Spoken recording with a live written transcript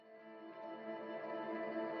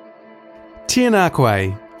Tēnā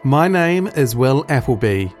koe. My name is Will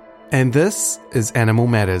Appleby, and this is Animal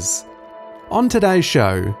Matters. On today's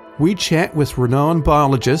show, we chat with renowned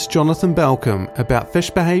biologist Jonathan Balcombe about fish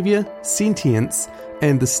behaviour, sentience,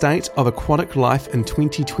 and the state of aquatic life in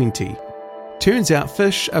 2020. Turns out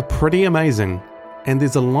fish are pretty amazing, and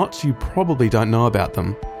there's a lot you probably don't know about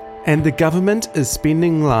them. And the government is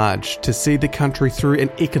spending large to see the country through an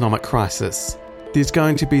economic crisis. There's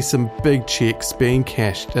going to be some big cheques being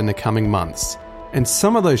cashed in the coming months, and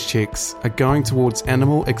some of those cheques are going towards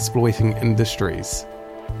animal exploiting industries.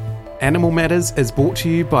 Animal Matters is brought to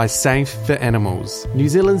you by Safe for Animals, New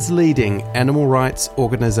Zealand's leading animal rights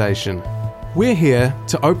organisation. We're here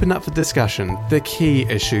to open up for discussion the key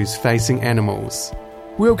issues facing animals.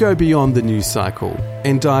 We'll go beyond the news cycle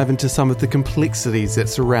and dive into some of the complexities that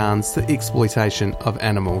surrounds the exploitation of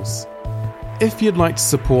animals. If you'd like to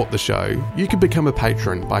support the show, you can become a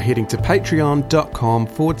patron by heading to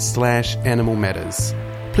patreon.com/Animal Matters.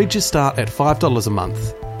 Pledges start at $5 a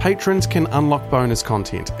month. Patrons can unlock bonus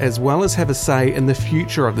content, as well as have a say in the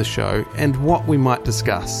future of the show and what we might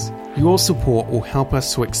discuss. Your support will help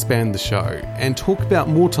us to expand the show and talk about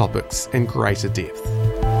more topics in greater depth.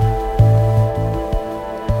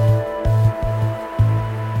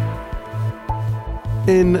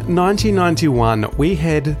 In 1991, we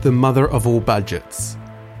had the mother of all budgets.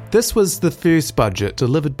 This was the first budget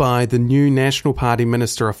delivered by the new National Party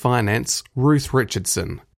Minister of Finance, Ruth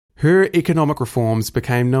Richardson. Her economic reforms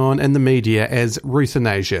became known in the media as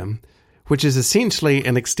Ruthanasia, which is essentially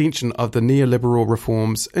an extension of the neoliberal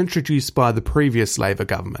reforms introduced by the previous Labour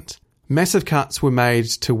government. Massive cuts were made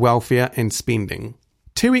to welfare and spending.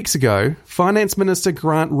 2 weeks ago, Finance Minister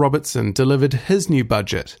Grant Robertson delivered his new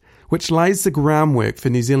budget, which lays the groundwork for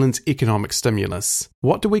New Zealand's economic stimulus.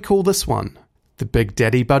 What do we call this one? The Big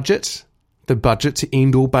Daddy budget? The budget to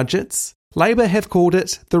end all budgets? Labour have called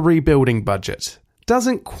it the rebuilding budget.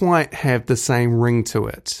 Doesn't quite have the same ring to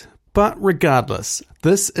it. But regardless,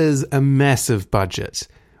 this is a massive budget,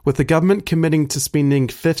 with the government committing to spending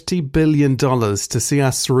 $50 billion to see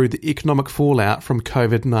us through the economic fallout from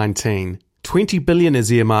COVID-19. $20 billion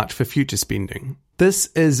is earmarked for future spending. This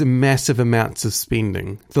is massive amounts of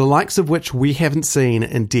spending, the likes of which we haven't seen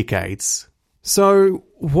in decades. So,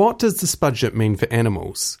 what does this budget mean for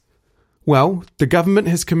animals? Well, the government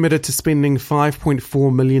has committed to spending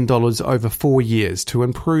 $5.4 million over 4 years to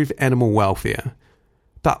improve animal welfare,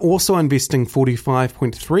 but also investing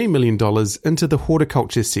 $45.3 million into the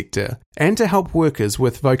horticulture sector and to help workers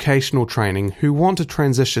with vocational training who want to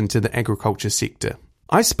transition to the agriculture sector.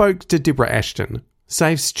 I spoke to Deborah Ashton,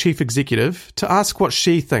 SAFE's chief executive, to ask what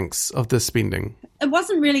she thinks of this spending. It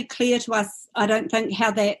wasn't really clear to us, I don't think,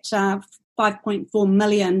 how that $5.4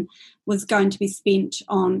 million was going to be spent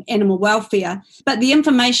on animal welfare. But the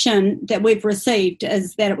information that we've received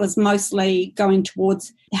is that it was mostly going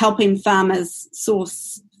towards helping farmers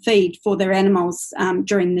source feed for their animals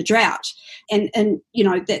during the drought. And you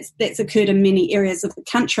know, that's occurred in many areas of the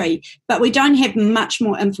country. But we don't have much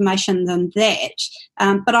more information than that.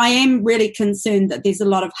 But I am really concerned that there's a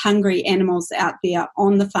lot of hungry animals out there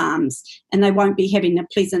on the farms and they won't be having a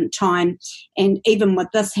pleasant time. And even with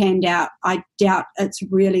this handout, I doubt it's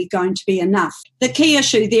really going to be enough. The key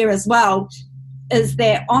issue there as well is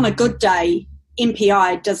that on a good day,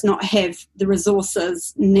 MPI does not have the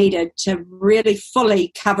resources needed to really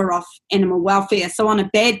fully cover off animal welfare. So on a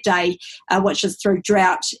bad day, which is through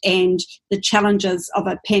drought and the challenges of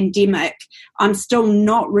a pandemic, I'm still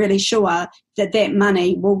not really sure that that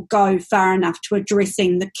money will go far enough to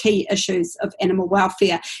addressing the key issues of animal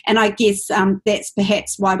welfare. And I guess that's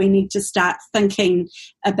perhaps why we need to start thinking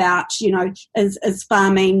about, you know, is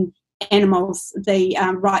farming animals the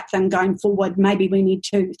right thing going forward. Maybe we need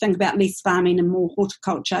to think about less farming and more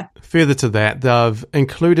horticulture. Further to that, they've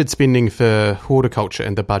included spending for horticulture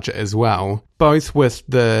in the budget as well. Both with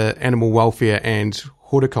the animal welfare and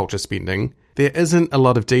horticulture spending, there isn't a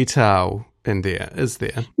lot of detail in there, is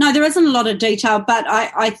there? No, there isn't a lot of detail, but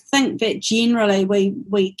I think that generally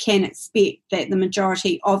we can expect that the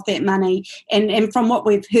majority of that money, and from what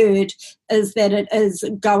we've heard, is that it is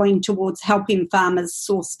going towards helping farmers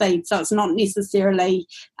source feed. So it's not necessarily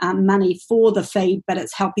money for the feed, but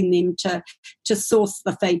it's helping them to source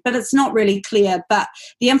the feed. But it's not really clear. But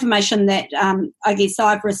the information that I guess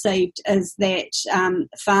I've received is that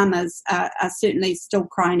farmers are certainly still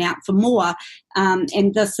crying out for more.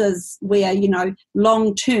 And this is where, you know,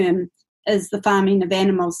 long term, is the farming of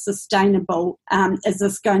animals sustainable? Is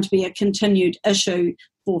this going to be a continued issue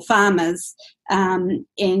for farmers? And,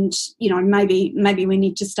 you know, maybe we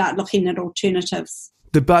need to start looking at alternatives.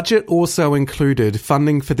 The budget also included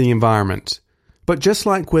funding for the environment. But just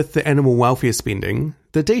like with the animal welfare spending,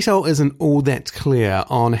 the detail isn't all that clear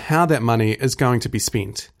on how that money is going to be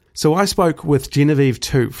spent. So I spoke with Genevieve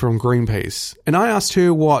Toop from Greenpeace, and I asked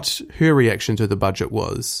her what her reaction to the budget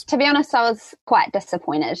was. To be honest, I was quite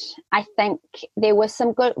disappointed. I think there were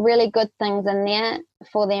some really good things in there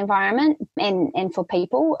for the environment and for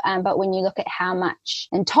people, but when you look at how much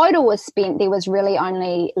in total was spent, there was really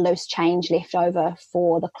only loose change left over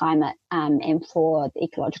for the climate and for the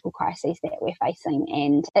ecological crises that we're facing.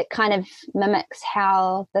 And it kind of mimics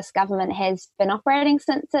how this government has been operating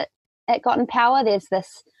since it got in power. There's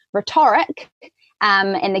this rhetoric,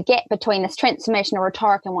 and the gap between this transformational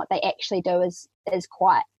rhetoric and what they actually do is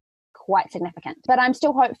quite significant. But I'm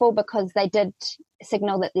still hopeful because they did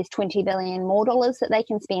signal that there's $20 billion more that they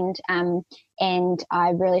can spend, and I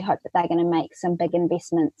really hope that they're going to make some big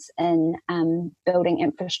investments in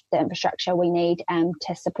building the infrastructure we need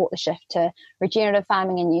to support the shift to regenerative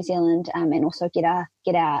farming in New Zealand, and also get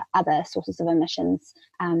our other sources of emissions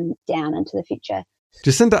down into the future.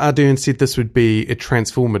 Jacinda Ardern said this would be a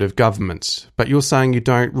transformative government, but you're saying you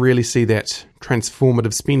don't really see that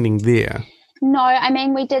transformative spending there. No, I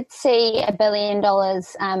mean, we did see $1 billion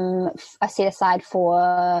set aside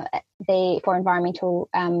for environmental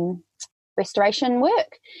restoration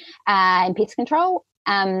work and pest control,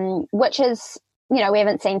 which is, we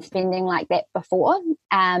haven't seen spending like that before.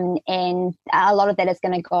 And a lot of that is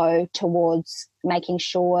going to go towards making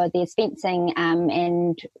sure there's fencing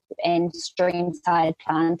and stream-side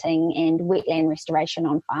planting and wetland restoration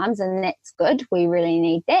on farms. And that's good. We really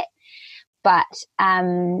need that. But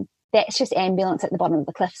that's just ambulance at the bottom of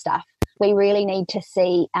the cliff stuff. We really need to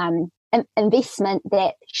see investment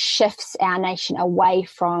that shifts our nation away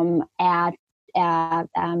from our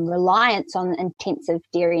reliance on intensive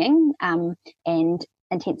dairying and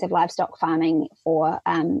intensive livestock farming for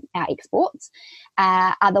our exports.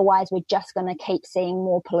 Otherwise, we're just going to keep seeing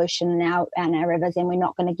more pollution in our rivers, and we're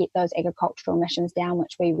not going to get those agricultural emissions down,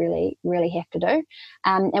 which we really, really have to do.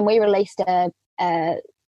 And we released a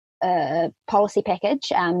policy package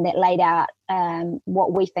that laid out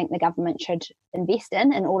what we think the government should invest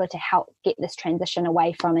in order to help get this transition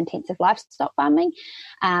away from intensive livestock farming.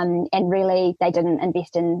 And really, they didn't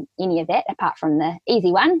invest in any of that apart from the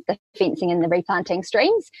easy one, the fencing and the replanting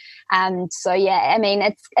streams. So, yeah, I mean,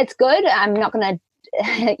 it's good. I'm not going to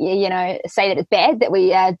say that it's bad that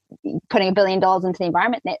we are putting $1 billion into the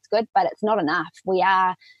environment. That's good, but it's not enough. We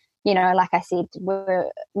are, like I said,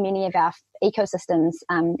 many of our ecosystems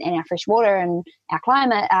and our fresh water and our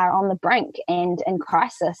climate are on the brink and in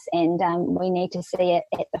crisis, and we need to see it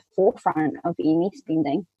at the forefront of any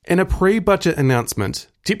spending. In a pre-budget announcement,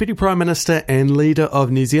 Deputy Prime Minister and leader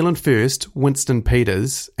of New Zealand First, Winston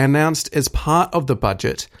Peters, announced as part of the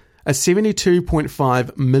budget a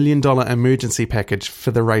 $72.5 million emergency package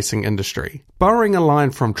for the racing industry. Borrowing a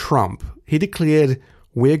line from Trump, he declared,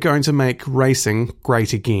 "We're going to make racing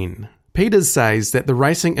great again." Peters says that the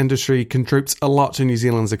racing industry contributes a lot to New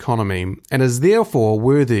Zealand's economy and is therefore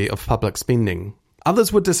worthy of public spending.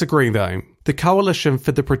 Others would disagree though. The Coalition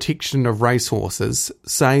for the Protection of Racehorses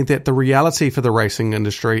say that the reality for the racing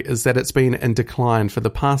industry is that it's been in decline for the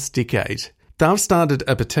past decade. They've started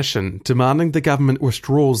a petition demanding the government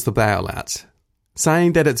withdraws the bailout,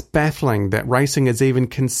 saying that it's baffling that racing is even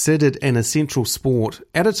considered an essential sport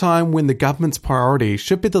at a time when the government's priority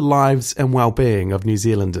should be the lives and well-being of New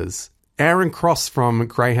Zealanders. Aaron Cross from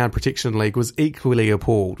Greyhound Protection League was equally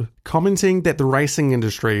appalled, commenting that the racing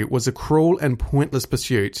industry was a cruel and pointless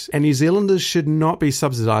pursuit and New Zealanders should not be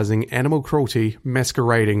subsidising animal cruelty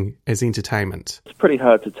masquerading as entertainment. It's pretty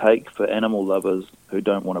hard to take for animal lovers who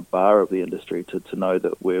don't want a bar of the industry to know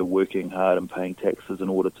that we're working hard and paying taxes in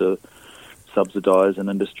order to subsidise an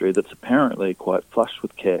industry that's apparently quite flush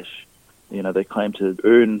with cash. They claim to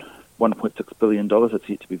earn $1.6 billion, it's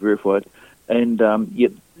yet to be verified, and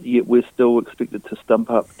yet we're still expected to stump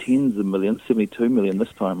up tens of millions, 72 million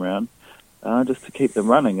this time around, just to keep them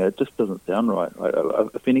running. It just doesn't sound right.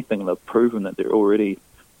 If anything, they've proven that they're already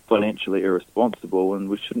financially irresponsible, and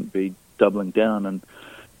we shouldn't be doubling down and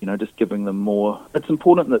just giving them more. It's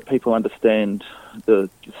important that people understand the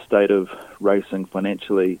state of racing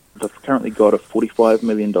financially. They've currently got a $45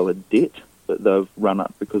 million debt that they've run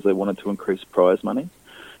up because they wanted to increase prize money.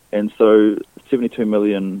 And so 72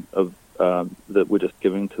 million of that we're just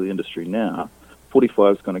giving to the industry now,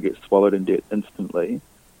 45 is going to get swallowed in debt instantly.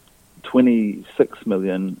 26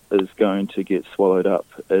 million is going to get swallowed up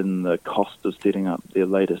in the cost of setting up their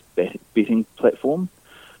latest betting platform.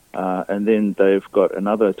 And then they've got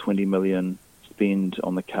another 20 million spend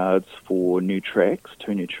on the cards for two new tracks.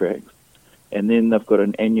 And then they've got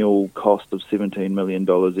an annual cost of $17 million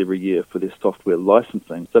every year for their software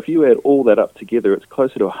licensing. So if you add all that up together, it's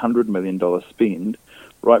closer to $100 million spend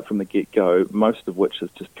right from the get-go, most of which is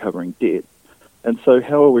just covering debt. And so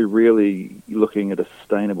how are we really looking at a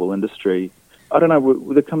sustainable industry? I don't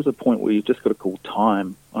know, there comes a point where you've just got to call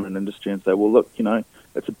time on an industry and say, well, look,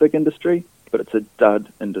 it's a big industry, but it's a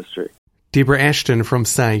dud industry. Deborah Ashton from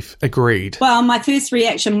SAFE agreed. Well, my first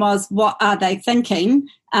reaction was, what are they thinking?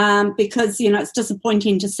 Because, it's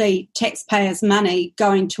disappointing to see taxpayers' money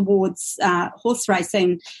going towards horse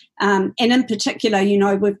racing. And in particular,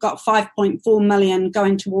 we've got $5.4 million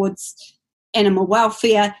going towards animal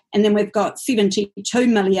welfare, and then we've got $72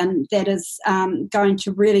 million that is going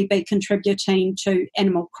to really be contributing to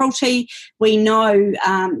animal cruelty. We know,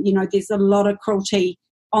 there's a lot of cruelty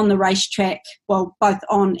on the racetrack, well, both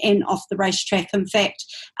on and off the racetrack. In fact,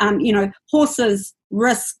 horses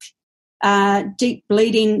risk deep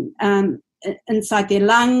bleeding inside their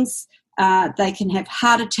lungs. They can have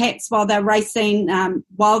heart attacks while they're racing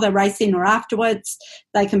or afterwards.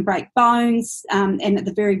 They can break bones and at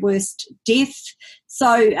the very worst, death.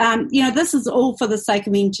 So, this is all for the sake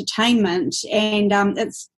of entertainment, and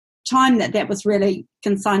it's time that was really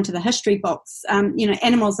consigned to the history books.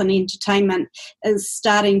 Animals and entertainment is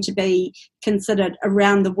starting to be considered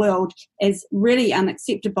around the world as really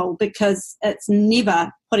unacceptable because it's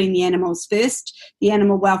never putting the animals first. The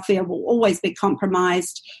animal welfare will always be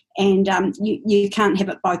compromised, and you can't have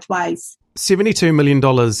it both ways. $72 million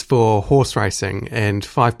for horse racing and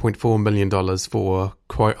 $5.4 million for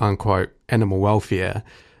quote-unquote animal welfare.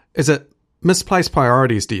 Is it misplaced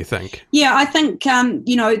priorities, do you think? Yeah, I think,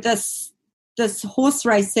 this horse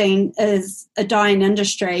racing is a dying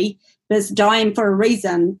industry, but it's dying for a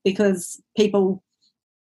reason because people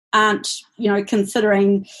aren't,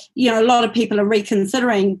 considering, a lot of people are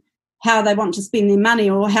reconsidering how they want to spend their money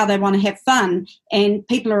or how they want to have fun, and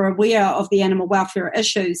people are aware of the animal welfare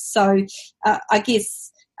issues. So I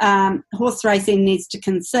guess horse racing needs to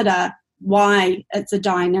consider why it's a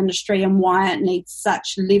dying industry and why it needs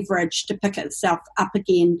such leverage to pick itself up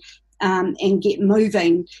again and get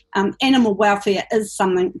moving. Animal welfare is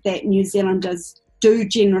something that New Zealanders do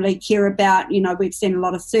generally care about. We've seen a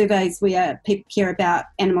lot of surveys where people care about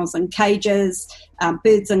animals in cages,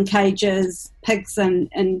 birds in cages, pigs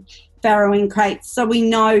in farrowing crates. So we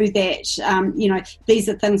know that, these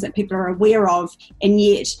are things that people are aware of, and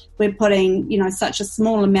yet we're putting, such a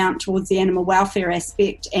small amount towards the animal welfare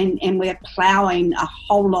aspect, and we're ploughing a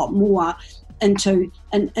whole lot more into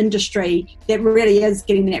an industry that really is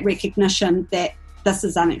getting that recognition that this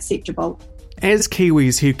is unacceptable. As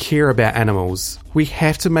Kiwis who care about animals, we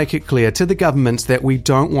have to make it clear to the government that we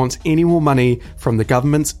don't want any more money from the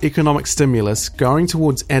government's economic stimulus going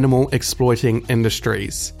towards animal exploiting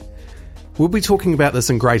industries. We'll be talking about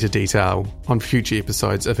this in greater detail on future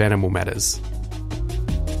episodes of Animal Matters.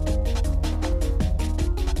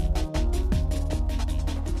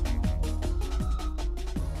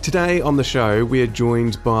 Today on the show, we are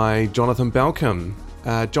joined by Jonathan Balcombe.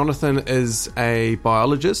 Jonathan is a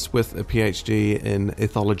biologist with a PhD in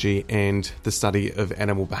ethology and the study of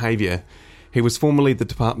animal behaviour. He was formerly the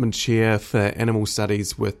Department Chair for Animal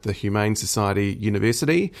Studies with the Humane Society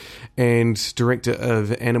University and Director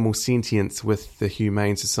of Animal Sentience with the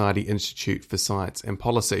Humane Society Institute for Science and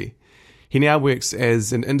Policy. He now works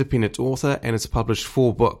as an independent author and has published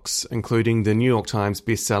 4 books, including the New York Times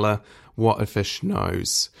bestseller, What a Fish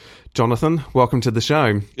Knows. Jonathan, welcome to the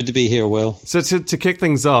show. Good to be here, Will. So to kick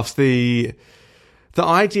things off, the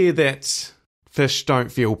idea that fish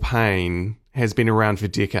don't feel pain has been around for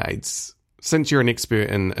decades. Since you're an expert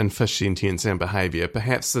in fish sentience and behaviour,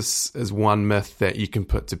 perhaps this is one myth that you can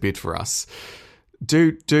put to bed for us.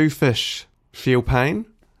 Do fish feel pain?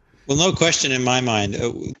 Well, no question in my mind.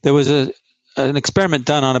 There was an experiment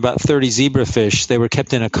done on about 30 zebrafish. They were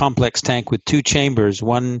kept in a complex tank with 2 chambers.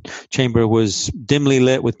 One chamber was dimly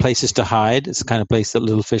lit with places to hide. It's the kind of place that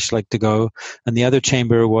little fish like to go. And the other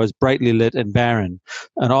chamber was brightly lit and barren.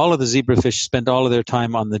 And all of the zebrafish spent all of their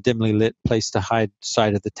time on the dimly lit place to hide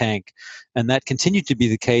side of the tank. And that continued to be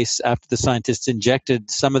the case after the scientists injected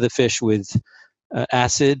some of the fish with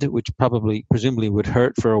acid, which presumably would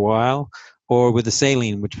hurt for a while, or with a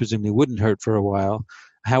saline, which presumably wouldn't hurt for a while.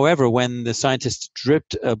 However, when the scientists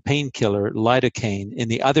dripped a painkiller, lidocaine, in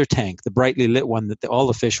the other tank, the brightly lit one that all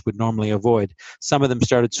the fish would normally avoid, some of them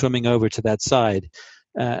started swimming over to that side.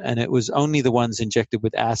 And it was only the ones injected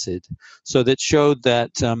with acid. So that showed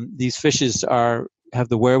that these fishes have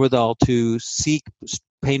the wherewithal to seek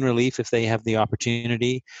pain relief if they have the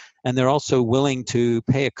opportunity, and they're also willing to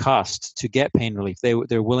pay a cost to get pain relief.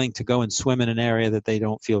 They're willing to go and swim in an area that they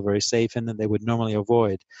don't feel very safe in and they would normally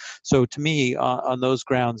avoid. So to me, on those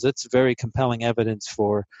grounds, that's very compelling evidence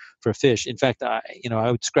for fish. In fact,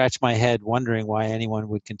 I would scratch my head wondering why anyone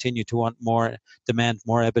would continue to demand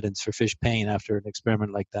more evidence for fish pain after an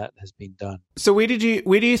experiment like that has been done. So where do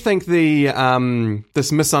you think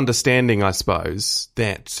this misunderstanding, I suppose,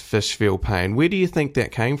 that fish feel pain, where do you think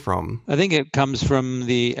that came from? I think it comes from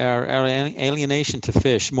our alienation to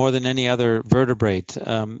fish more than any other vertebrate.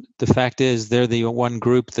 The fact is they're the one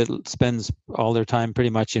group that spends all their time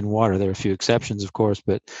pretty much in water. There are a few exceptions, of course,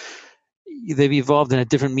 but they've evolved in a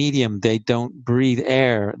different medium. They don't breathe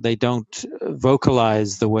air. They don't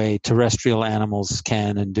vocalize the way terrestrial animals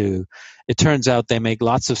can and do. It turns out they make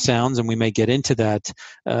lots of sounds, and we may get into that.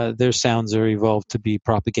 Their sounds are evolved to be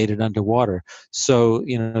propagated underwater. So,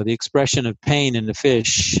 the expression of pain in the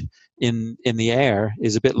fish in the air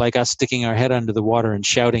is a bit like us sticking our head under the water and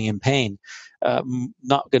shouting in pain.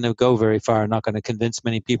 Not going to go very far, not going to convince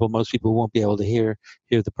many people. Most people won't be able to hear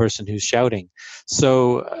the person who's shouting.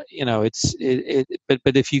 So,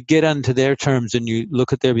 but if you get onto their terms and you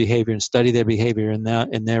look at their behavior and study their behavior in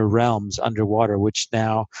their realms underwater, which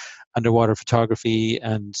now underwater photography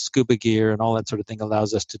and scuba gear and all that sort of thing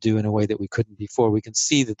allows us to do in a way that we couldn't before, we can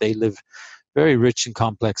see that they live very rich and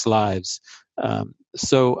complex lives.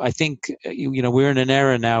 So I think, we're in an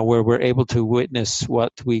era now where we're able to witness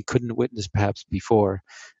what we couldn't witness perhaps before.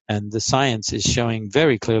 And the science is showing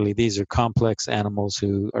very clearly these are complex animals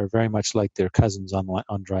who are very much like their cousins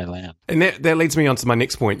on dry land. And that leads me on to my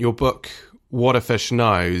next point. Your book, What a Fish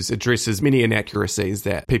Knows, addresses many inaccuracies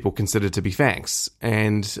that people consider to be facts,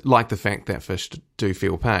 and like the fact that fish do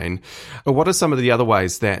feel pain. But what are some of the other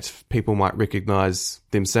ways that people might recognise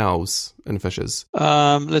themselves in fishes?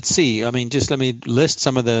 Let's see. Just let me list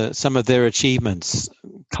some of their achievements: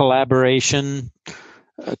 collaboration,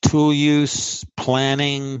 tool use,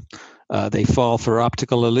 planning. They fall for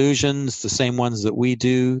optical illusions, the same ones that we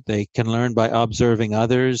do. They can learn by observing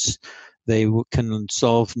others. They can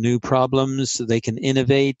solve new problems. They can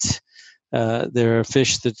innovate. There are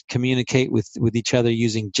fish that communicate with each other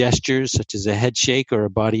using gestures, such as a head shake or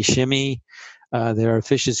a body shimmy. There are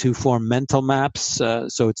fishes who form mental maps.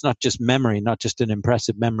 So it's not just memory, not just an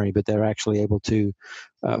impressive memory, but they're actually able to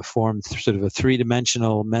form sort of a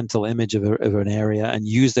three-dimensional mental image of an area and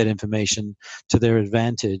use that information to their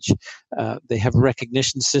advantage. They have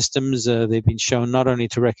recognition systems. They've been shown not only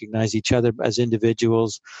to recognize each other as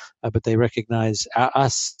individuals, but they recognize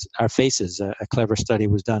our faces. A clever study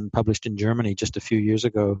was done, published in Germany just a few years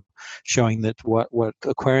ago, showing that what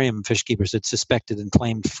aquarium fish keepers had suspected and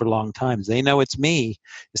claimed for long times. They know it's me.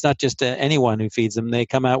 It's not just anyone who feeds them. They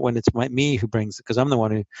come out when it's me who brings it, because I'm the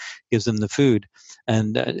one who gives them the food.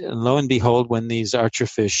 And lo and behold, when these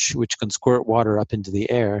archerfish, which can squirt water up into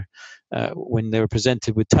the air, when they were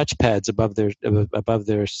presented with touch pads above their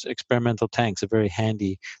experimental tanks, a very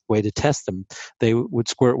handy way to test them, they would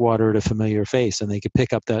squirt water at a familiar face, and they could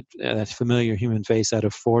pick up that familiar human face out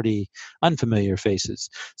of 40 unfamiliar faces.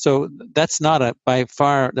 So that's by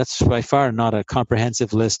far not a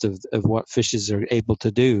comprehensive list of what fishes are able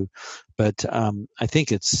to do, but I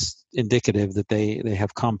think it's indicative that they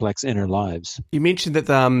have complex inner lives. You mentioned that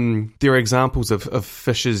there are examples of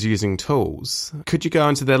fishes using tools. Could you go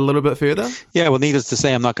into that a little bit further? Yeah, well, needless to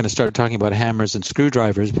say, I'm not going to start talking about hammers and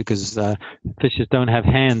screwdrivers because fishes don't have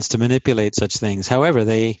hands to manipulate such things. However,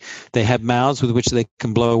 they have mouths with which they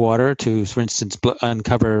can blow water to, for instance,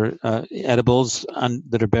 uncover edibles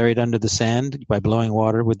that are buried under the sand by blowing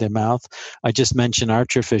water with their mouth. I just mentioned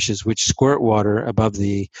archerfishes, which squirt water above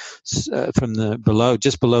just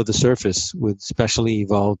below the surface with specially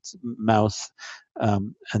evolved mouth,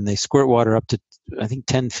 and they squirt water up to, I think,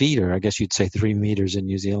 10 feet, or I guess you'd say 3 meters in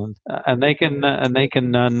New Zealand. And they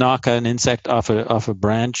can knock an insect off a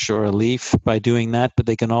branch or a leaf by doing that. But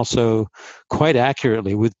they can also quite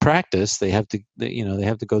accurately, with practice, they have to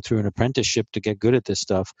go through an apprenticeship to get good at this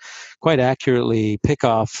stuff. Quite accurately pick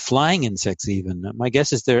off flying insects. Even my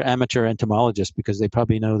guess is they're amateur entomologists because they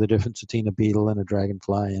probably know the difference between a beetle and a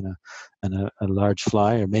dragonfly and a large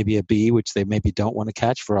fly, or maybe a bee, which they maybe don't want to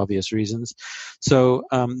catch for obvious reasons. So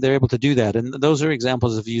they're able to do that. And those are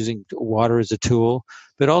examples of using water as a tool.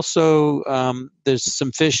 But also, there's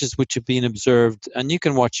some fishes which have been observed, and you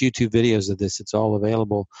can watch YouTube videos of this. It's all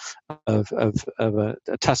available, of a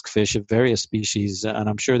tusk fish of various species, and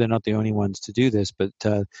I'm sure they're not the only ones to do this, but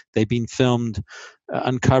they've been filmed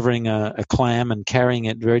uncovering a clam and carrying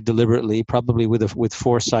it very deliberately, probably with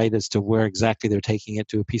foresight as to where exactly they're taking it,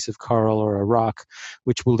 to a piece of coral or a rock,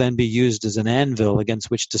 which will then be used as an anvil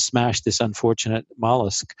against which to smash this unfortunate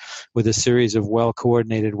mollusk with a series of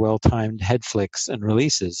well-coordinated, well-timed head flicks and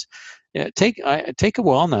releases. Yeah, take a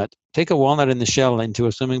walnut in the shell into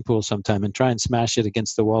a swimming pool sometime and try and smash it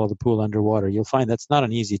against the wall of the pool underwater. You'll find that's not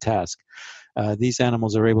an easy task. These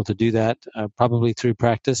animals are able to do that, probably through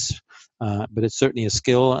practice, but it's certainly a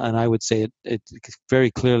skill, and I would say it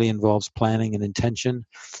very clearly involves planning and intention,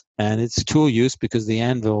 and it's tool use because the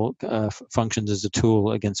anvil functions as a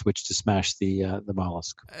tool against which to smash the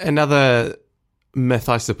mollusk. Another myth,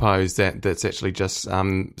 I suppose, that's actually just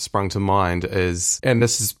sprung to mind is, and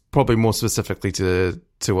this is probably more specifically to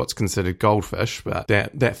what's considered goldfish, but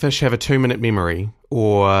that fish have a 2-minute memory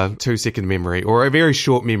or 2-second memory or a very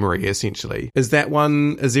short memory, essentially. Is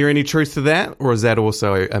there any truth to that, or is that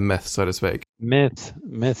also a myth, so to speak? Myth.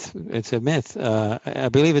 It's a myth. I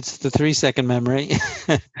believe it's the 3-second memory.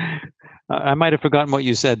 I might have forgotten what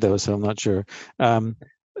you said, though, so I'm not sure.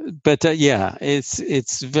 But yeah,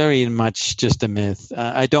 it's very much just a myth.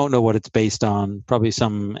 I don't know what it's based on. Probably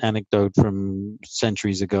some anecdote from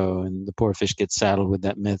centuries ago, and the poor fish gets saddled with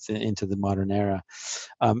that myth into the modern era.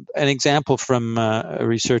 An example from a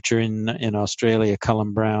researcher in Australia,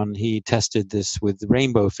 Cullen Brown, he tested this with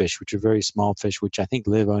rainbow fish, which are very small fish, which I think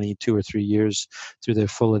live only 2 or 3 years through their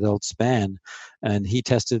full adult span. And he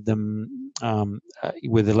tested them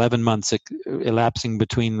with 11 months elapsing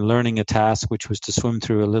between learning a task, which was to swim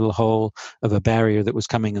through a little hole of a barrier that was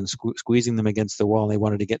coming and squeezing them against the wall. They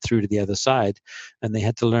wanted to get through to the other side, and they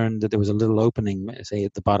had to learn that there was a little opening, say,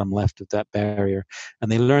 at the bottom left of that barrier.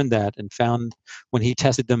 And they learned that and found when he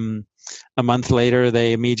tested them a month later,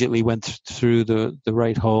 they immediately went through the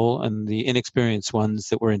right hole, and the inexperienced ones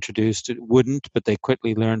that were introduced wouldn't, but they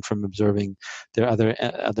quickly learned from observing their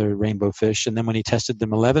other rainbow fish. And then when he tested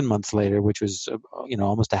them 11 months later, which was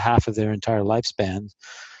almost a half of their entire lifespan,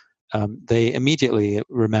 they immediately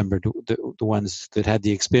remembered the ones that had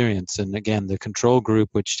the experience. And again, the control group,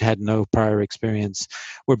 which had no prior experience,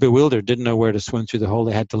 were bewildered, didn't know where to swim through the hole.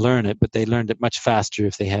 They had to learn it, but they learned it much faster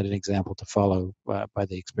if they had an example to follow by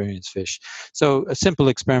the experienced fish. So a simple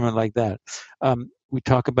experiment like that. We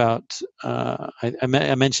talk about, I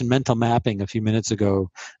mentioned mental mapping a few minutes ago.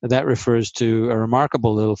 That refers to a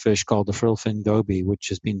remarkable little fish called the frillfin goby, which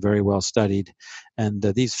has been very well studied. And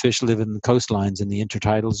these fish live in the coastlines in the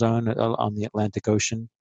intertidal zone on the Atlantic Ocean.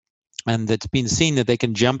 And it's been seen that they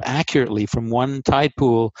can jump accurately from one tide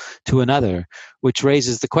pool to another, which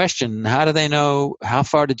raises the question, how do they know how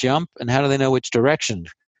far to jump, and how do they know which direction?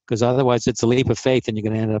 Because otherwise it's a leap of faith and you're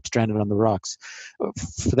going to end up stranded on the rocks.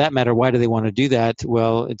 For that matter, why do they want to do that?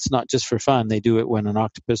 Well, it's not just for fun. They do it when an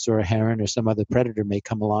octopus or a heron or some other predator may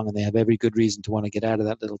come along, and they have every good reason to want to get out of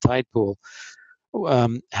that little tide pool.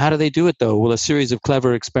 How do they do it, though? Well, a series of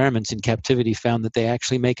clever experiments in captivity found that they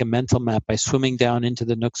actually make a mental map by swimming down into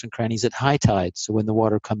the nooks and crannies at high tide. So when the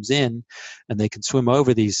water comes in and they can swim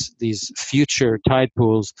over these future tide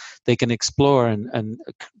pools, they can explore, and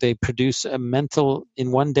they produce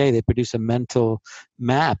in one day, they produce a mental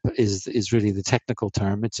map is really the technical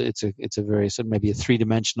term. It's a very, so maybe a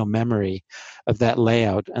 3-dimensional memory of that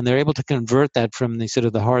layout. And they're able to convert that from the sort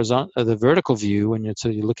of the vertical view when you're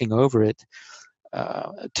looking over it,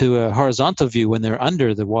 to a horizontal view when they're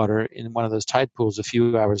under the water in one of those tide pools a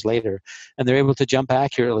few hours later, and they're able to jump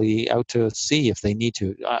accurately out to sea if they need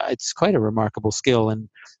to. It's quite a remarkable skill, and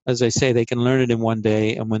as I say, they can learn it in one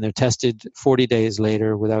day, and when they're tested 40 days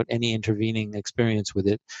later without any intervening experience with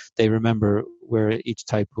it, they remember where each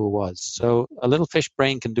tide pool was. So a little fish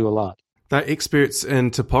brain can do a lot. They're experts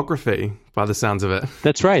in topography, by the sounds of it.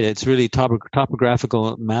 That's right. It's really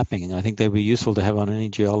topographical mapping. I think they'd be useful to have on any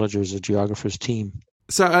geologist or geographer's team.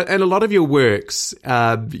 So in a lot of your works,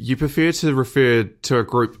 you prefer to refer to a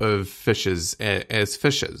group of fishes as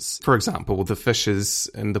fishes. For example, the fishes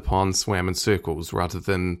in the pond swam in circles rather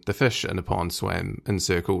than the fish in the pond swam in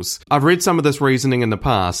circles. I've read some of this reasoning in the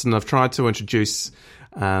past, and I've tried to introduce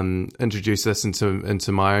this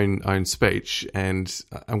into my own speech, and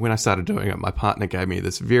when I started doing it, my partner gave me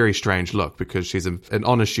this very strange look because she's an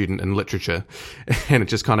honours student in literature, and it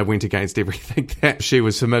just kind of went against everything that she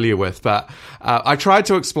was familiar with. But I tried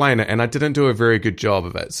to explain it, and I didn't do a very good job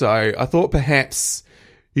of it. So I thought perhaps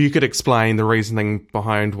you could explain the reasoning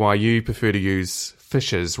behind why you prefer to use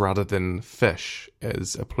fishes rather than fish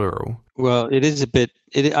as a plural? Well, it is a bit.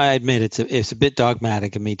 I admit it's a bit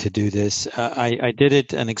dogmatic of me to do this. I did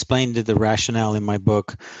it and explained the rationale in my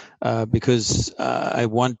book because I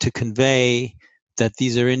want to convey that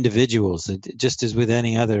these are individuals. Just as with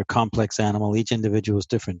any other complex animal, each individual is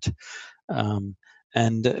different. And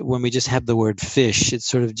when we just have the word fish, it's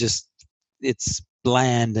sort of it's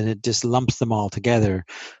bland and it just lumps them all together.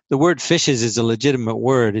 The word fishes is a legitimate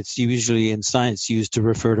word. It's usually in science used to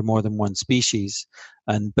refer to more than one species,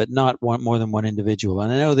 but not more than one individual.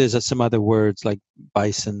 And I know there's some other words like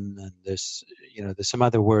bison, and there's some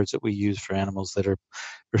other words that we use for animals that are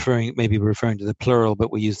referring to the plural,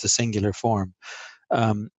 but we use the singular form.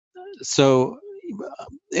 So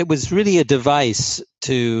it was really a device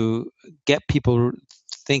to get people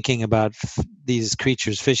thinking about these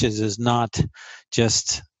creatures, fishes, as not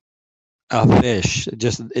just a fish.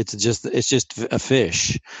 It's just a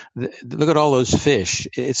fish. Look at all those fish.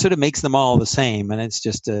 It sort of makes them all the same, and it's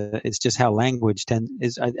just how language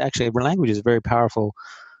actually language is a very powerful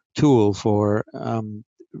tool for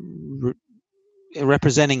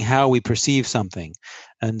representing how we perceive something,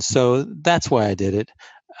 and so that's why I did it.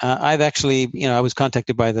 I've actually, I was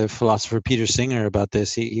contacted by the philosopher Peter Singer about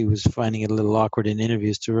this. He was finding it a little awkward in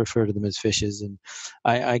interviews to refer to them as fishes, and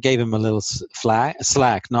I gave him a little slack.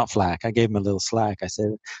 I gave him a little slack. I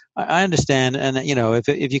said, I understand, and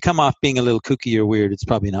if you come off being a little kooky or weird, it's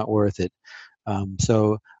probably not worth it.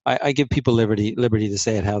 So I give people liberty to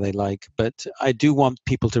say it how they like, but I do want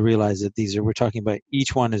people to realize that we're talking about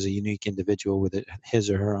each one is a unique individual with his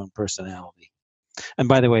or her own personality. And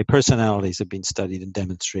by the way, personalities have been studied and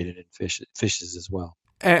demonstrated in fishes as well.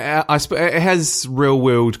 It has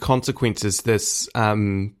real-world consequences, this,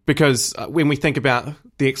 because when we think about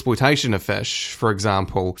the exploitation of fish, for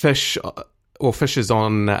example, fishes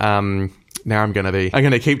on... now I'm going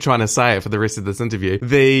to keep trying to say it for the rest of this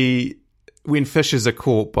interview. When fishes are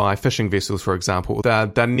caught by fishing vessels, for example,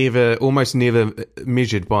 they're almost never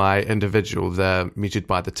measured by individual. They're measured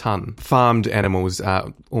by the ton. Farmed animals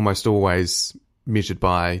are almost always measured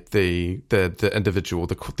by the individual,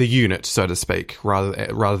 the unit, so to speak,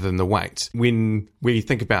 rather than the weight. When we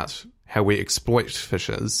think about how we exploit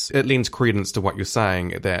fishes, it lends credence to what you're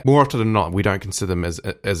saying, that more often than not, we don't consider them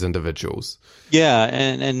as individuals. Yeah,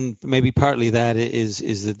 and maybe partly that is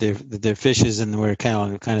that they're fishes and we're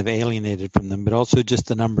kind of alienated from them, but also just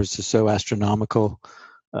the numbers are so astronomical,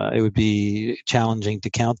 it would be challenging to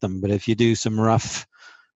count them. But if you do some rough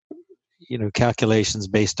calculations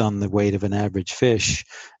based on the weight of an average fish,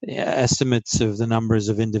 estimates of the numbers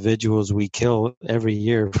of individuals we kill every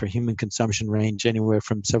year for human consumption range anywhere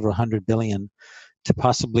from several 100 billion to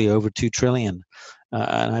possibly over 2 trillion.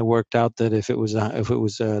 And I worked out that if it was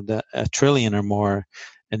a trillion or more,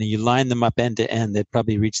 and you line them up end to end, they'd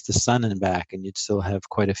probably reach the sun and back, and you'd still have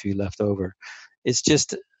quite a few left over. It's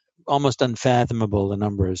just almost unfathomable, the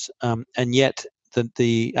numbers, and yet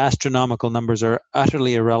the astronomical numbers are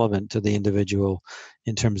utterly irrelevant to the individual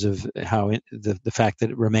in terms of how the fact that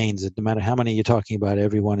it remains that no matter how many you're talking about,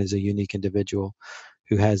 everyone is a unique individual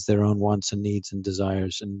who has their own wants and needs and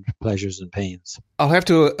desires and pleasures and pains. I'll have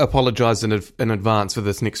to apologise in advance for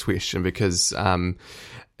this next question because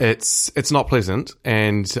it's not pleasant,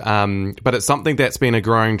 but it's something that's been a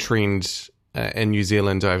growing trend in New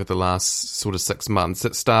Zealand over the last sort of 6 months.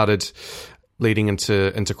 It started leading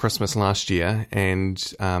into Christmas last year, and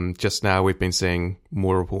just now we've been seeing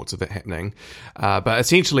more reports of it happening. But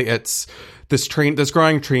essentially, it's this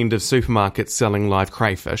growing trend of supermarkets selling live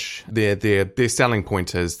crayfish. Their selling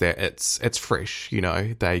point is that it's fresh.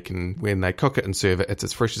 They can, when they cook it and serve it, it's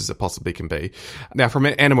as fresh as it possibly can be. Now, from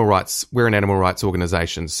animal rights, we're an animal rights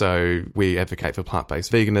organisation, so we advocate for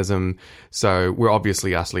plant-based veganism. So we're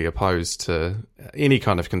obviously utterly opposed to any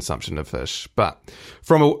kind of consumption of fish. But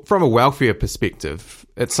from a welfare perspective,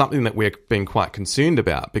 it's something that we've been quite concerned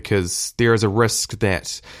about, because there is a risk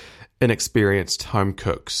that inexperienced home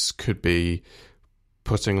cooks could be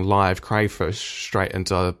putting live crayfish straight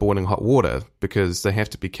into boiling hot water, because they have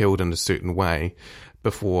to be killed in a certain way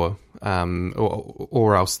before,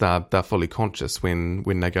 or else they're fully conscious when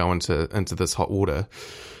they go into this hot water.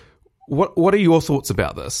 What are your thoughts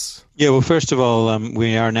about this? Yeah, well, first of all,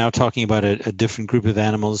 we are now talking about a different group of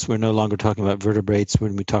animals. We're no longer talking about vertebrates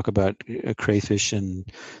when we talk about crayfish and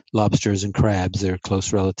lobsters and crabs. They're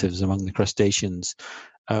close relatives among the crustaceans.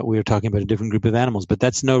 we were talking about a different group of animals. But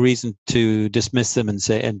that's no reason to dismiss them and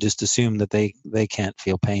just assume that they can't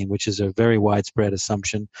feel pain, which is a very widespread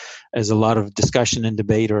assumption. There's a lot of discussion and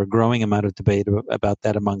debate, or a growing amount of debate about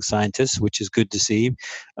that among scientists, which is good to see.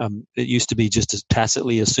 It used to be just as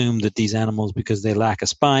tacitly assumed that these animals, because they lack a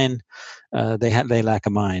spine, they lack a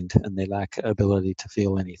mind, and they lack ability to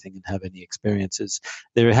feel anything and have any experiences.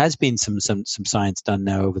 There has been some science done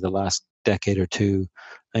now over the last decade or two,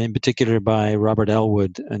 in particular by Robert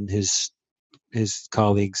Elwood and his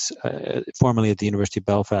colleagues, formerly at the University of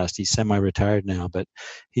Belfast. He's semi-retired now, but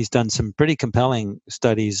he's done some pretty compelling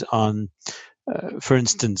studies on, for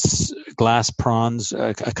instance, glass prawns,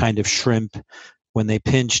 a kind of shrimp. When they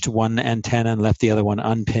pinched one antenna and left the other one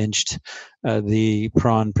unpinched, the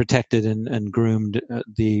prawn protected and groomed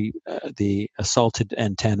the assaulted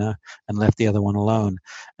antenna and left the other one alone.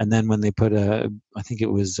 And then when they put I think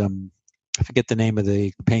it was I forget the name of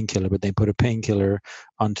the painkiller, but they put a painkiller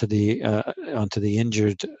onto the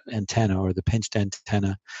injured antenna, or the pinched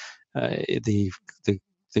antenna.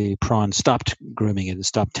 The prawn stopped grooming it and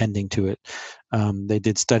stopped tending to it. They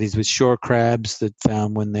did studies with shore crabs that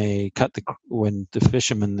found when the crab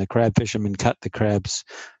fishermen cut the crab's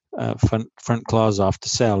front claws off the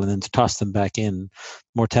shell and then to toss them back in,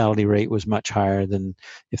 mortality rate was much higher than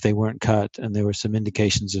if they weren't cut, and there were some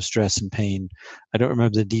indications of stress and pain. I don't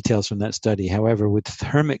remember the details from that study. However, with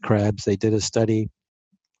hermit crabs, they did a study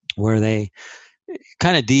where they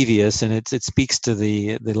kind of devious, and it speaks to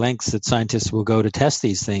the lengths that scientists will go to test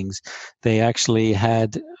these things. They actually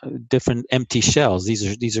had different empty shells.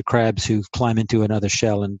 These are crabs who climb into another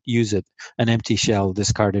shell and use it, an empty shell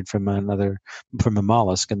discarded from a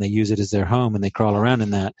mollusk, and they use it as their home, and they crawl around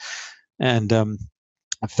in that. And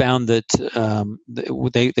I found that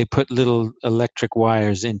they put little electric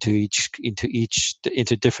wires into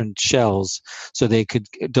different shells, so they could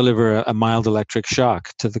deliver a mild electric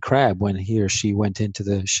shock to the crab when he or she went into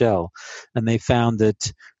the shell. And they found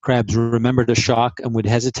that crabs remembered a shock and would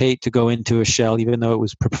hesitate to go into a shell, even though it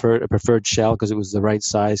was a preferred shell because it was the right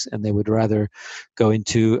size, and they would rather go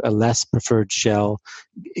into a less preferred shell,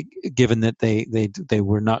 given that they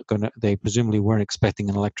were not going to, they presumably weren't expecting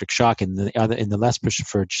an electric shock in the less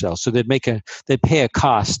preferred shell. So they'd pay a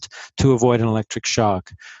cost to avoid an electric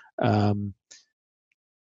shock.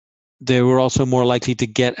 They were also more likely to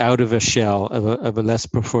get out of a shell, of a less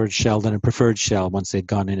preferred shell than a preferred shell once they'd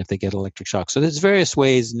gone in, if they get electric shock. So there's various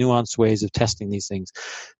ways, nuanced ways of testing these things.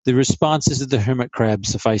 The responses of the hermit crab,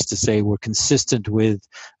 suffice to say, were consistent with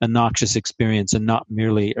a noxious experience and not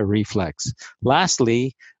merely a reflex.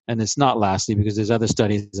 Lastly, and it's not lastly because there's other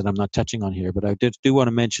studies that I'm not touching on here, but I do want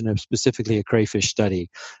to mention specifically a crayfish study.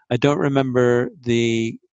 I don't remember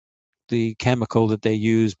the chemical that they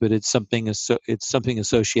use, but it's something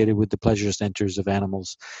associated with the pleasure centers of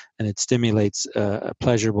animals, and it stimulates a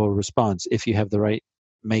pleasurable response if you have the right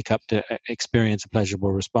makeup to experience a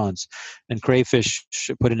pleasurable response. And crayfish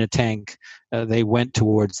put in a tank, they went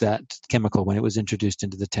towards that chemical when it was introduced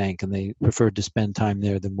into the tank, and they preferred to spend time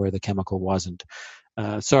there than where the chemical wasn't.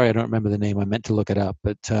 Sorry, I don't remember the name. I meant to look it up.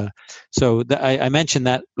 But I mentioned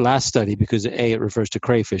that last study because A, it refers to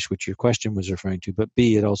crayfish, which your question was referring to, but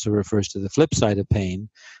B, it also refers to the flip side of pain,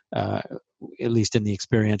 at least in the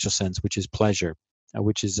experiential sense, which is pleasure,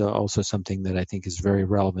 which is also something that I think is very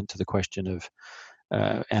relevant to the question of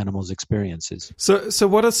animals' experiences. So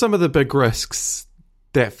what are some of the big risks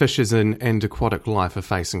that fishes and aquatic life are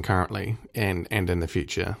facing currently and in the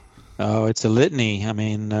future? Oh, it's a litany. I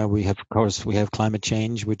mean, we have climate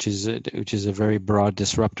change, which is a very broad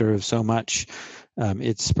disruptor of so much.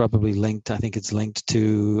 It's probably linked. I think it's linked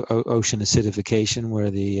to ocean acidification, where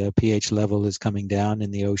the pH level is coming down in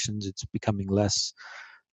the oceans. It's becoming less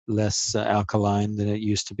alkaline than it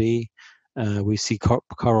used to be. We see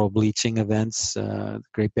coral bleaching events. The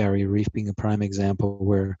Great Barrier Reef being a prime example,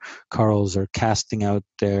 where corals are casting out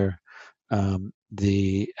the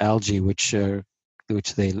algae which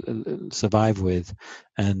they survive with,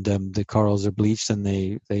 and the corals are bleached and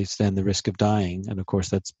they stand the risk of dying. And of course,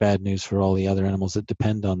 that's bad news for all the other animals that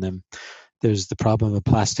depend on them. There's the problem of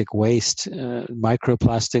plastic waste,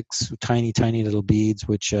 microplastics, tiny little beads,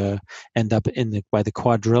 which end up by the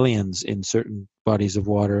quadrillions in certain bodies of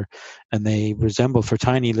water, and they resemble, for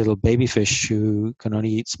tiny little baby fish who can only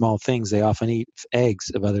eat small things, they often eat eggs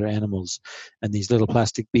of other animals, and these little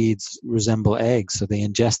plastic beads resemble eggs, so they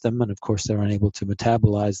ingest them, and of course they're unable to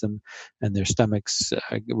metabolize them, and their stomachs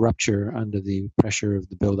rupture under the pressure of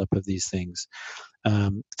the buildup of these things.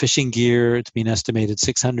 Fishing gear, it's been estimated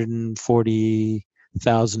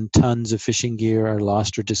 640,000 tons of fishing gear are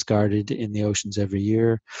lost or discarded in the oceans every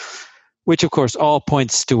year. which of course all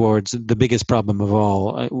points towards the biggest problem of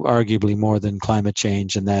all, arguably more than climate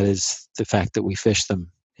change, and that is the fact that we fish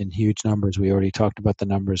them in huge numbers. We already talked about the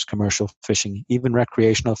numbers. Commercial fishing, even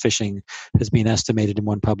recreational fishing, has been estimated in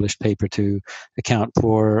one published paper to account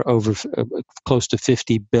for over close to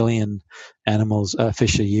 50 billion animals,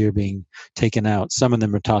 fish a year being taken out. Some of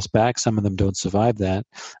them are tossed back. Some of them don't survive that.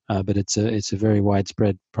 But it's a very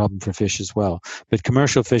widespread problem for fish as well. But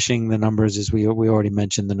commercial fishing, the numbers, as we already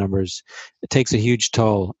mentioned, the numbers, it takes a huge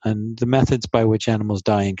toll. And the methods by which animals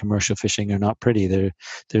die in commercial fishing are not pretty. They're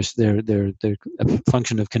a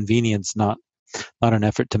function of convenience, not an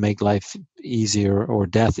effort to make life easier or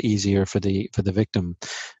death easier for the victim.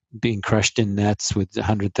 Being crushed in nets with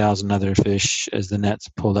 100,000 other fish as the net's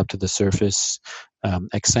pulled up to the surface,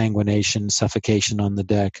 exsanguination, suffocation on the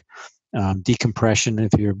deck, decompression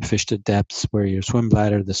if you're fished at depths where the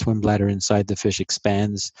swim bladder inside the fish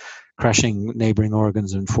expands, crushing neighboring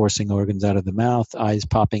organs and forcing organs out of the mouth, eyes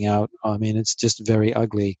popping out. I mean, it's just very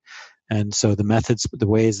ugly. And so the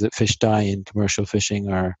ways that fish die in commercial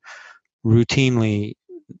fishing are routinely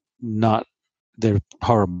they're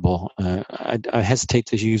horrible. I hesitate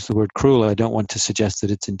to use the word cruel. I don't want to suggest that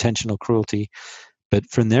it's intentional cruelty, but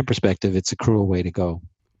from their perspective, it's a cruel way to go.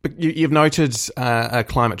 But you've noted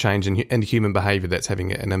climate change and human behaviour that's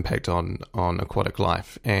having an impact on aquatic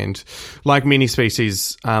life. And like many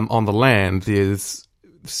species on the land, there's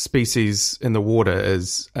species in the water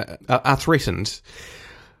are threatened.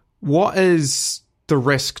 What is the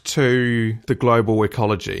risk to the global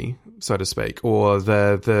ecology, so to speak, or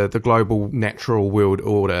the global natural world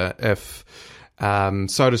order if,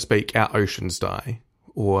 so to speak, our oceans die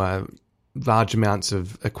or large amounts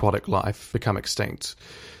of aquatic life become extinct?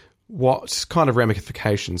 What kind of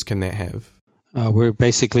ramifications can that have? We're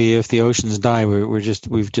basically, if the oceans die,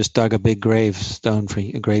 we've just dug a big grave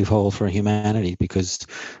hole for humanity, because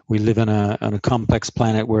we live on a complex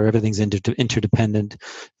planet where everything's interdependent.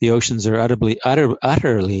 The oceans are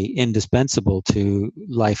utterly indispensable to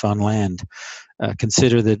life on land.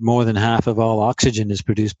 Consider that more than half of all oxygen is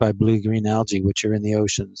produced by blue-green algae, which are in the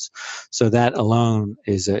oceans. So that alone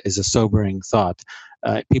is a sobering thought.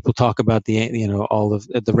 People talk about at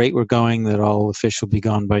the rate we're going, that all the fish will be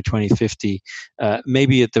gone by 2050.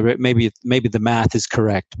 Maybe the math is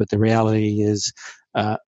correct, but the reality is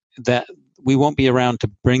that we won't be around to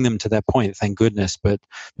bring them to that point, thank goodness. But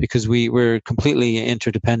because we're completely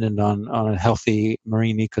interdependent on healthy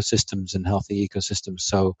marine ecosystems and healthy ecosystems,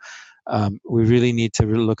 so we really need to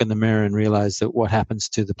look in the mirror and realize that what happens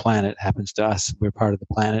to the planet happens to us. We're part of the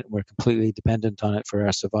planet. We're completely dependent on it for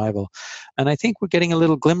our survival. And I think we're getting a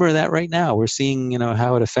little glimmer of that right now. We're seeing,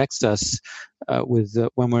 how it affects us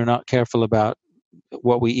when we're not careful about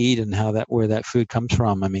what we eat and where that food comes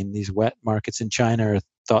from. I mean, these wet markets in China are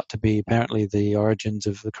thought to be apparently the origins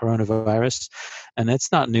of the coronavirus, and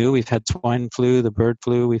it's not new. We've had swine flu, the bird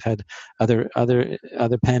flu. We've had other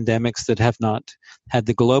pandemics that have not had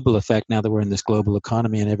the global effect. Now that we're in this global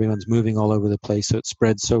economy and everyone's moving all over the place, so it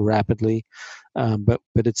spreads so rapidly. But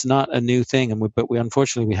it's not a new thing, and we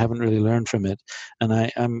unfortunately we haven't really learned from it. And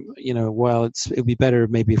while it'd be better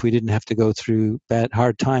maybe if we didn't have to go through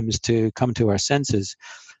hard times to come to our senses.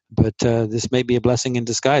 But this may be a blessing in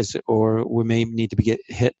disguise, or we may need to get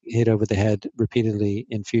hit over the head repeatedly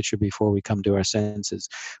in future before we come to our senses.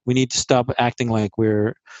 We need to stop acting like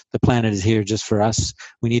the planet is here just for us.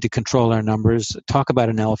 We need to control our numbers. Talk about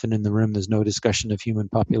an elephant in the room. There's no discussion of human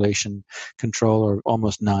population control, or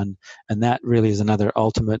almost none. And that really is another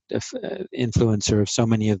ultimate influencer of so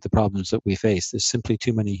many of the problems that we face. There's simply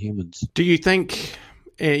too many humans. Do you think,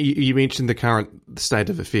 you mentioned the current state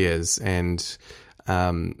of affairs and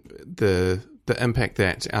the impact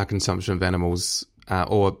that our consumption of animals,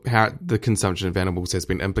 or how the consumption of animals has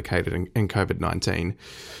been implicated in COVID-19.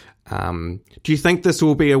 Do you think this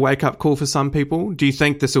will be a wake-up call for some people? Do you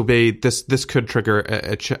think this could trigger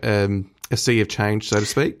a sea of change, so to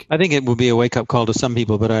speak? I think it will be a wake-up call to some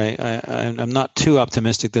people, but I'm not too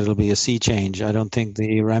optimistic that it'll be a sea change. I don't think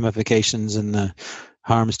the ramifications and the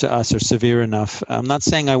harms to us are severe enough. I'm not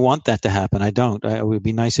saying I want that to happen. I don't. It would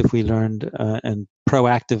be nice if we learned and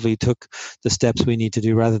proactively took the steps we need to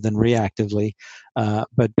do rather than reactively.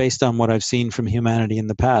 But based on what I've seen from humanity in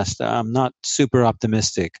the past, I'm not super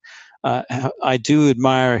optimistic. I do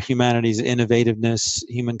admire humanity's innovativeness,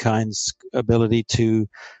 humankind's ability to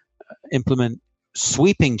implement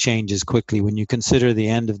sweeping changes quickly. When you consider the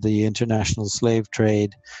end of the international slave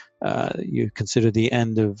trade, you consider the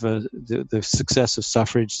end of the success of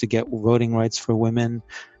suffrage to get voting rights for women.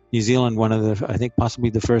 New Zealand, one of the, I think possibly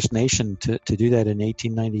the first nation to do that in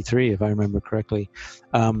 1893, if I remember correctly.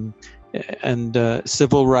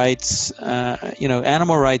 civil rights.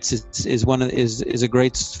 Animal rights is a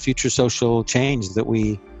great future social change that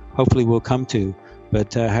we hopefully will come to.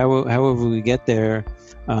 But however we get there,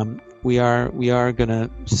 we are going to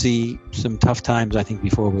see some tough times, I think,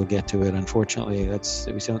 before we'll get to it. Unfortunately,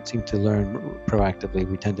 we don't seem to learn proactively.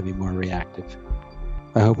 We tend to be more reactive.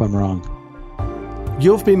 I hope I'm wrong.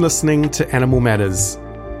 You've been listening to Animal Matters.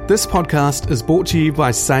 This podcast is brought to you by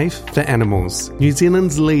Safe for Animals, New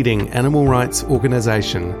Zealand's leading animal rights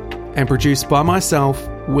organisation, and produced by myself,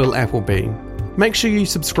 Will Appleby. Make sure you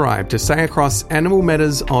subscribe to Say Across Animal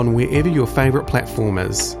Matters on wherever your favourite platform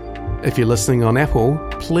is. If you're listening on Apple,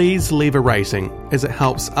 please leave a rating, as it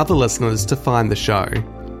helps other listeners to find the show.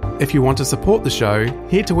 If you want to support the show,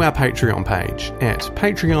 head to our Patreon page at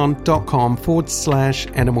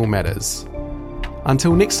patreon.com/animal matters.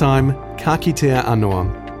 Until next time, ka kitea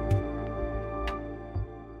anō.